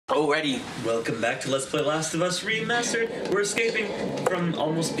Alrighty, welcome back to Let's Play Last of Us Remastered. We're escaping from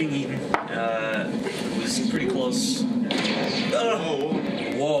almost being eaten. It was pretty close.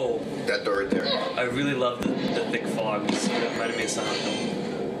 Whoa. That door right there. I really love the thick fog. It reminded me of Silent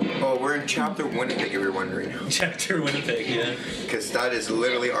Hill. Oh, we're in Chapter Winnipeg, if you're wondering. Chapter Winnipeg, yeah. Because that is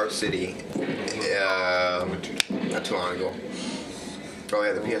literally our city. Not too long ago. Oh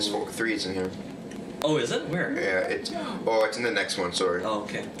yeah, the PS3 is in here. Oh, is it? Where? Yeah, it's in the next one, sorry. Oh,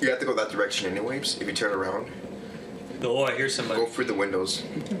 okay. You have to go that direction anyways, if you turn around. Oh, I hear somebody. Go through the windows.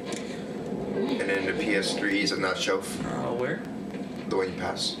 And then the PS3 is on that shelf. Where? The one you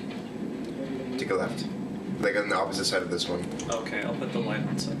pass. Take a left. Like on the opposite side of this one. Okay, I'll put the light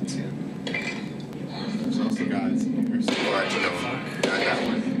on so I can see it. There's also guys in here. Oh, actually, no. Not that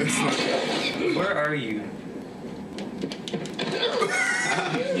one. Where are you?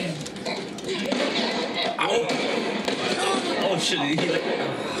 Oh shit, he like...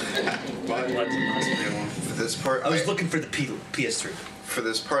 For this part... I was looking for the PS3. For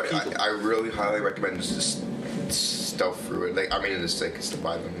this part, I really highly recommend just stuff through it. Like, I mean, it's like, it's to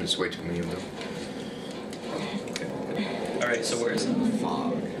buy them. There's way too many of them. Okay. Alright, so where is it?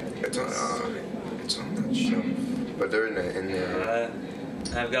 Fog. It's on that shelf. But they're in there.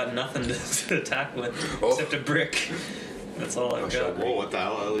 I've got nothing to attack with except a brick. That's all I've got. Whoa, what the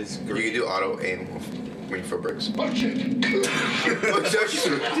hell? At least You can do auto aim when you throw bricks. I've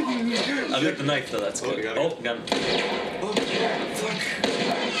got the knife though, that's good. Gun. Oh, Fuck.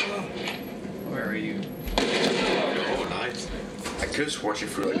 Where are you? oh, nice. I could just watch you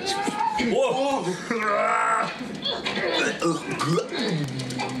through like this. Whoa!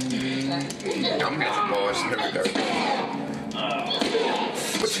 I'm gonna ball, it's never dark.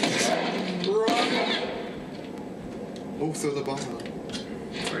 Oh, throw the bomb.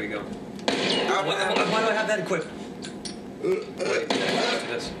 Where'd he go? Why do I have that equipped? Wait,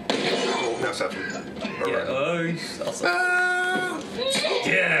 this. Now stop. Yeah, also.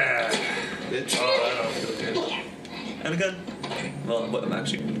 Yeah! Bitch. Oh, that don't feel good. And a gun. Well, I'm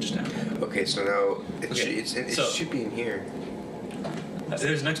actually just down. Okay, so now it Okay, it should be in here.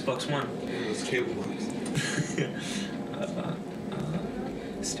 There's an Xbox One. Those cable box.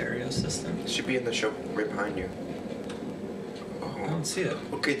 Stereo system. It should be in the shop right behind you. I don't see it.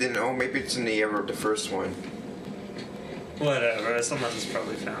 Okay, then maybe it's in the the first one. Whatever. Someone has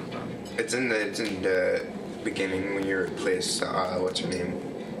probably found them. It's in the beginning when you replace what's her name?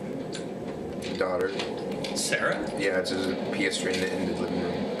 Daughter. Sarah? Yeah, it's a PS3 in the living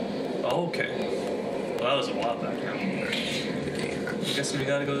room. Oh, okay. Well, that was a while back now. Yeah. I'm guessing we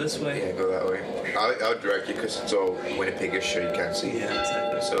gotta go this way. Yeah, go that way. I'll direct you because it's all Winnipegish, so you can't see. Yeah,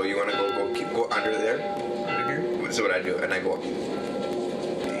 exactly. So you wanna go under there? Under here? This is what I do, and I go up.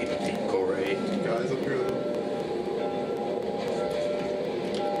 Go right. Guys up here, though.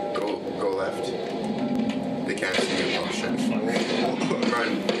 Go left. They can't see you. Oh shit! Run.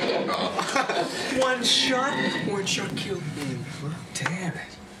 Oh. One shot? One shot killed me. Damn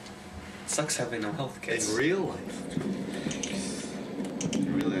it. Sucks having no health kits. In real life.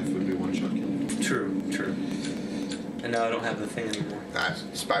 In real life would be one shot kill. True. And now I don't have the thing anymore. Nah,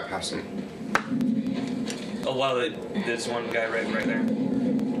 just bypass him. Oh wow, there's one guy right there.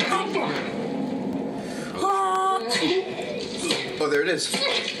 Oh, there it is.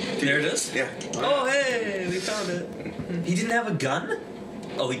 There it is? Yeah. Oh hey, we found it. He didn't have a gun?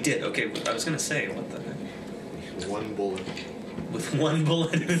 Oh, he did. Okay, I was gonna say, what the heck? One bullet. With one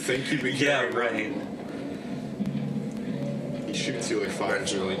bullet? Think he'd be Yeah, carrying right. He shoots you like five.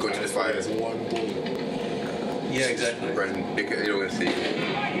 Run, go to the fast, fire. but he has one bullet. Yeah, exactly. Run, because you don't want to see.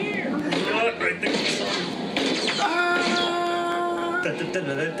 Right there.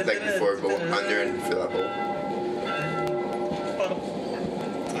 Like before, go under and fill that hole.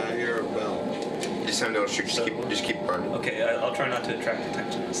 I hear a bell. This time don't shoot, just keep running. Okay, I'll try not to attract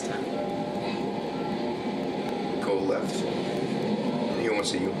attention this time. Go left. He won't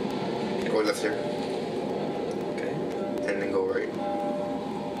see you. Go left here. Okay. And then go right.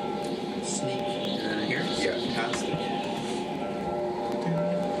 Sneak. And then here? Yeah. Past it.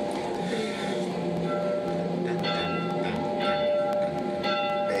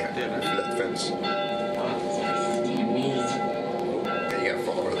 Yeah, for that fence. And you gotta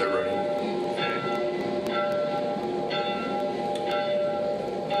follow where they're running.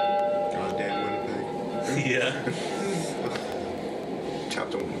 Goddamn Winnipeg. Yeah.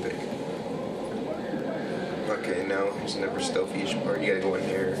 Chopped them big. Okay, now there's never stealthy each part. You gotta go in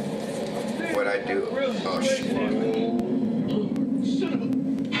here. What I do? Oh shit.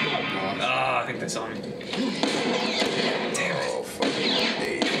 Ah, I think they saw me. Damn it. Oh fuck.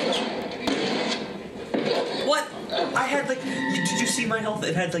 Hey. What? I I had like, did you see my health?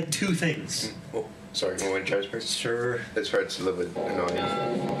 It had like 2 things. Oh, sorry. You want to try first? Sure. This part's a little bit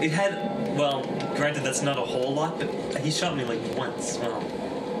annoying. It had, well, granted that's not a whole lot, but he shot me like once. Well,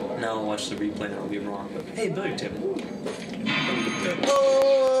 now I'll watch the replay and I'll be wrong. But hey, billiard table.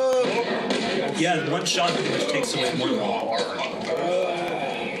 Oh! Yeah, one shot pretty much takes away 1 bar.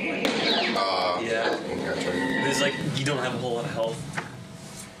 Yeah. There's like, you don't have a whole lot of health.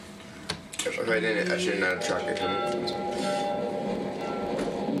 If I didn't, I should not have tracked it.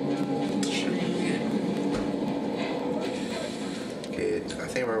 Okay, I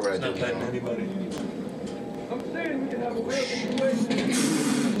think I remember what I Not did bad now. anybody. I'm saying we can have a real situation.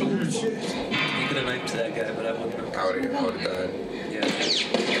 You could have knifed that guy, but I wouldn't have. I would have died. Yeah.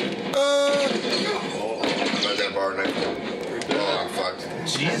 I'm not gonna borrow a knife. Oh, I'm fucked.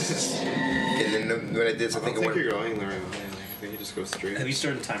 Jesus. Okay, then when I did, I I think don't it think went. you're going the right way. Like, I think you just go straight. Have you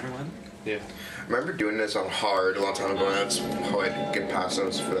started a timer line? Yeah. I remember doing this on hard a long time ago, and that's how I get past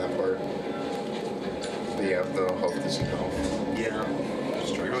those for that part. But yeah, the health isn't health. Yeah.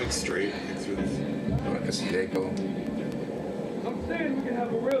 Just try going straight like, through this. I guess they go. I'm saying we can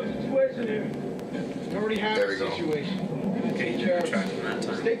have a real situation here. We already have There we a go. situation. Okay, you didn't track him that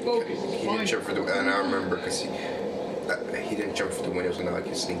time. Stay focused. He didn't jump for the, and I remember because he didn't jump for the windows, and now I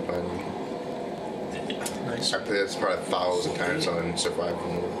can sneak by him. Nice. I played this probably 1,000 times on survival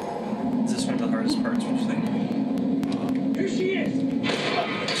mode. Is this one of the hardest parts, what you think? Here she is.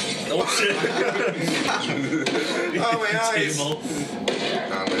 Oh shit! Oh, my eyes. Table.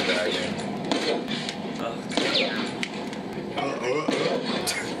 I'm gonna die again.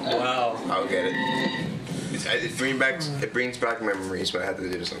 Wow. I'll get it. It brings back memories, but I had to do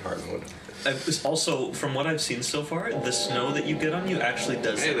this on hard mode. It's also, from what I've seen so far, the snow that you get on you actually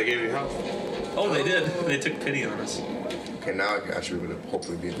does. Hey, they gave you health. Oh, they did. They took pity on us. Okay, now I should be able to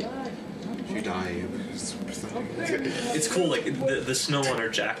hopefully beat it. If you die, it's pathetic. It's cool, like the snow on her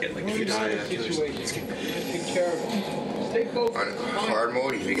jacket. Like if you die, die, Situation. Take care of it. Stay focused. On hard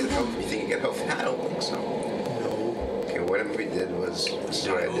mode, if you get health, you think you get health? I don't think so. no. Okay, what we did was, this is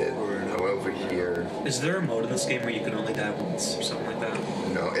what I did. I went over here. Is there a mode in this game where you can only die once or something like that?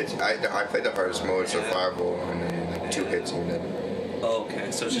 No, I played the hardest mode, survival, and then like 2 hits and then. Oh,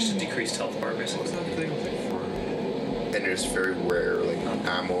 okay. So it's just a decreased health bar, What's basically. that thing for? And there's very rare, like,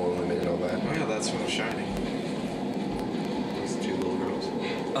 ammo limit and all that. Oh yeah, that's from Shining. Those 2 little girls.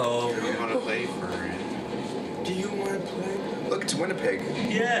 Oh. You want to play for it? Do you want to play? Look, it's Winnipeg.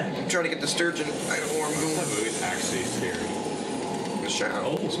 Yeah. I'm trying to get the sturgeon. I don't know where I'm That going. movie's actually scary. The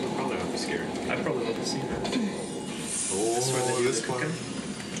shadow. Oh. So it'll probably not be scary. I probably would have seen that. Oh, That's where they do this the one.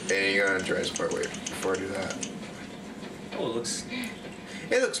 cooking. And you gotta try this part. Wait, before I do that. Oh, it looks.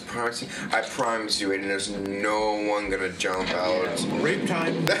 It looks promising. I promise you, Aiden, there's no one gonna jump out. Rape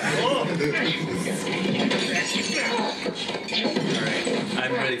time. Alright.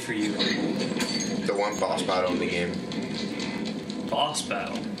 I'm ready for you. The one boss battle in the game. Boss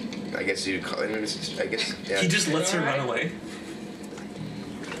battle. I guess you'd call it. I guess. Yeah. He just lets her run away.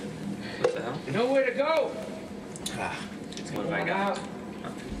 What the hell? Nowhere to go. What have I got?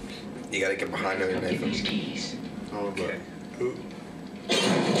 You gotta get behind him and knife him. Oh, but Okay. who?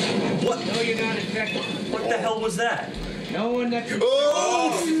 What? No, you're not infected. What the hell was that? No one that can.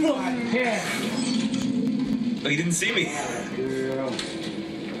 Oh! Yeah. Oh, you didn't see me.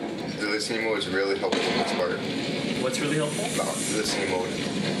 The listening mode is really helpful in this part. What's really helpful? No, the listening mode.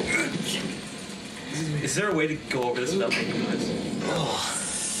 Is there a way to go over this without making noise?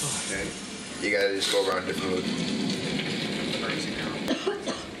 Okay. You gotta just go around different modes. Crazy now.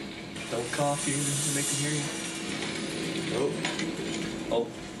 Don't cough, you make them hear you. Oh. Oh.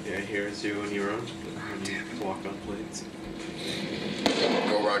 Yeah, here's you when you run. When you walk on plates.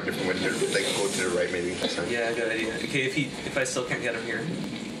 Go around different ways. Like go to the right maybe. Yeah, good idea. Okay, if I still can't get him here.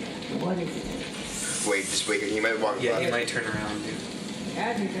 What is it? Wait, just wait. He might walk Yeah, by. he might turn around, dude.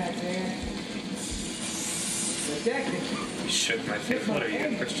 Have you got there? Protected. You shook my face. What are you,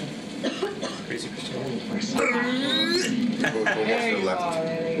 a Christian? Crazy Christian? Go almost to There the you left. are,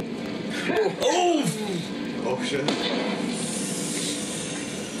 Eddie. Oh! Oh shit.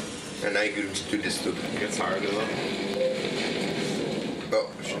 And now you can just do this too. It gets harder though. Oh,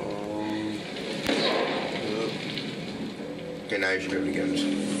 shit. Okay, now you should be able to get him.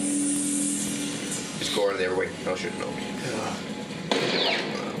 Just go around the other way. Oh shit, no.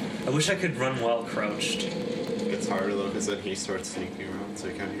 I wish I could run while crouched. It gets harder though, because then he starts sneaking around, so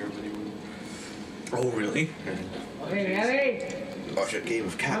you can't hear him anymore. Oh, really? Hey, Eddie. Oh shit. Game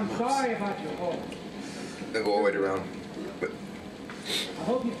of cat I'm mouse. sorry about your fault. Then go all the way around. But I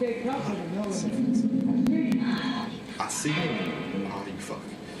hope you take comfort in knowing I see. Oh, you fuck.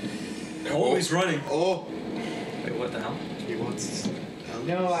 Oh, he's running. Oh. Wait, what the hell? He wants.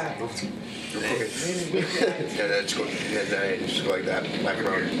 No, Okay. Yeah, just go like that. Back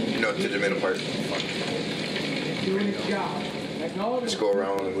around. No, to the middle part. Fuck. it's doing its job. That's all. Just go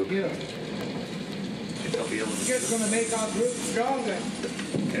around and loop. Yeah. I'll be able to. It's gonna make our group stronger.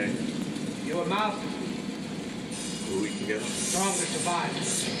 Okay. You're a mouse. Who we can get? Stronger survivor.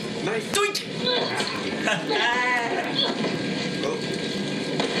 Nice. Doink! Oh.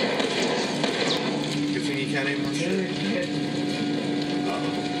 Good thing you can't aim on shit.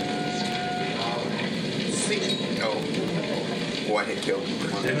 Oh. One hit kill.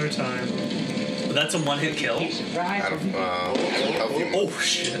 Dinner time. Well, that's a one-hit kill. I don't help you. Oh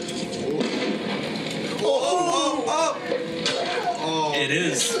shit! Oh! It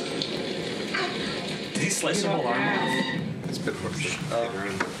is. Did he slice her whole arm off? It's been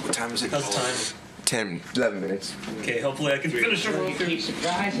what time is it? How's time? 10, 11 minutes. Okay, hopefully I can finish her. You keep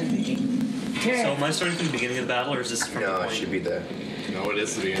surprising me. So am I starting from the beginning of the battle, or is this from the No, it point? should be the. No, it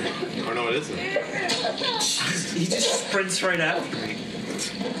is the beginning. Or no, it isn't. He just sprints right after me.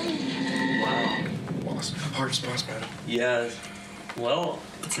 Wow. Hardest boss battle. Yeah. Well,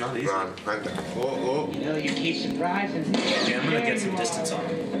 it's not easy. Ron, I'm down. Oh, You know, you keep surprising me. Okay, I'm gonna get some distance on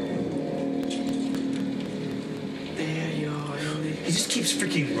him. There you are. He just keeps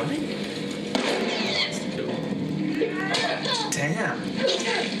freaking running. Damn.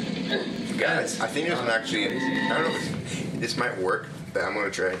 Guys, I think there's an actually. I don't know. This might work, but I'm gonna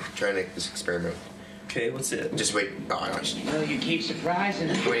try and make this experiment. Okay, what's it? Just wait. Oh, no, just You know, you keep surprising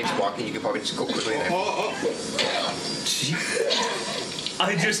me. when he's walking, you can probably just go quickly there. Gee.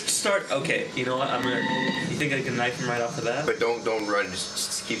 I just start. Okay, you know what? I'm gonna. You think I can knife him right off the bat? But don't run.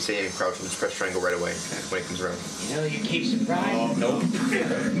 Just keep staying and crouch and just press triangle right away when it comes around. You know, you keep surprising me. Nope.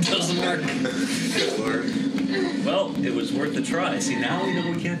 Doesn't work. Well, it was worth a try. See, now we know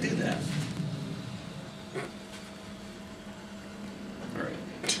we can't do that. Alright.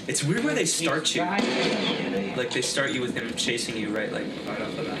 It's weird where they start you. Like, they start you with him chasing you right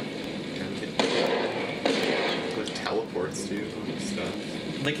off the bat. With teleports too and stuff.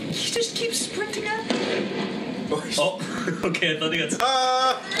 Like, he just keeps sprinting at me. Oh, Oh, okay, I thought he got...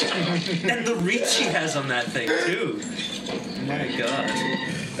 And the reach he has on that thing, too. Oh my god.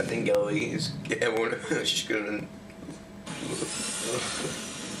 I think Ellie is. She's gonna.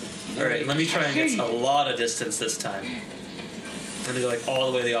 Alright, let me try and get a lot of distance this time. I'm gonna go like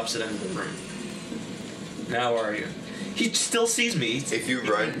all the way to the opposite end of the room. Now where are you? He still sees me. If you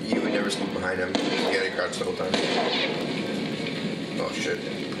run, you would never sneak behind him. You gotta crouch the whole time. Oh shit.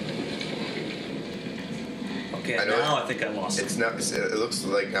 Okay, I know now I think I lost him. It's not. It looks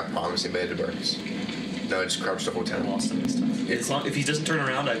like not promising, but it works. No, just crouch the whole I time. lost him this time. As long, if he doesn't turn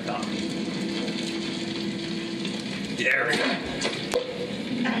around, I've got him. There we go.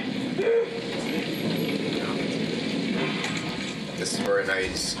 This is where now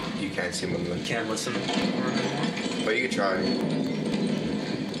you can't see him on the. Can't listen. But you can try.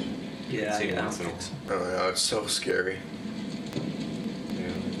 Yeah, See, I don't once in a think so. Oh no, it's so scary.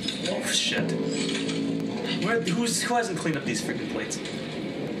 Yeah. Oh shit. Who hasn't cleaned up these freaking plates?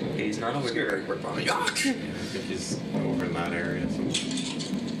 Okay, he's not over Scary. here. We're behind you. I think he's over in that area. So.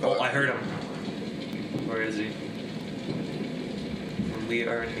 Oh, I heard him. Where is he? When we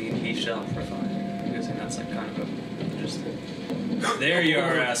are in need, he shall provide. I'm guessing that's like kind of a just. There you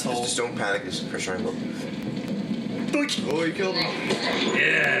are, asshole. Just don't panic. Just press triangle. Oh, you killed him.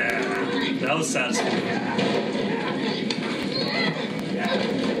 Yeah, that was satisfying.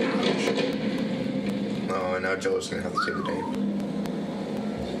 Oh, and now Joe's gonna have to take the day.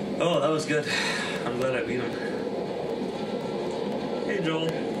 Oh, that was good. I'm glad I beat him. Hey, Joel.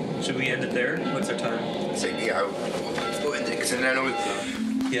 Should we end it there? What's our time? It's like, yeah, because then I know.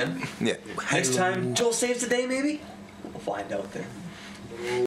 Yeah? Yeah. Next time, Joel saves the day, maybe? We'll find out there.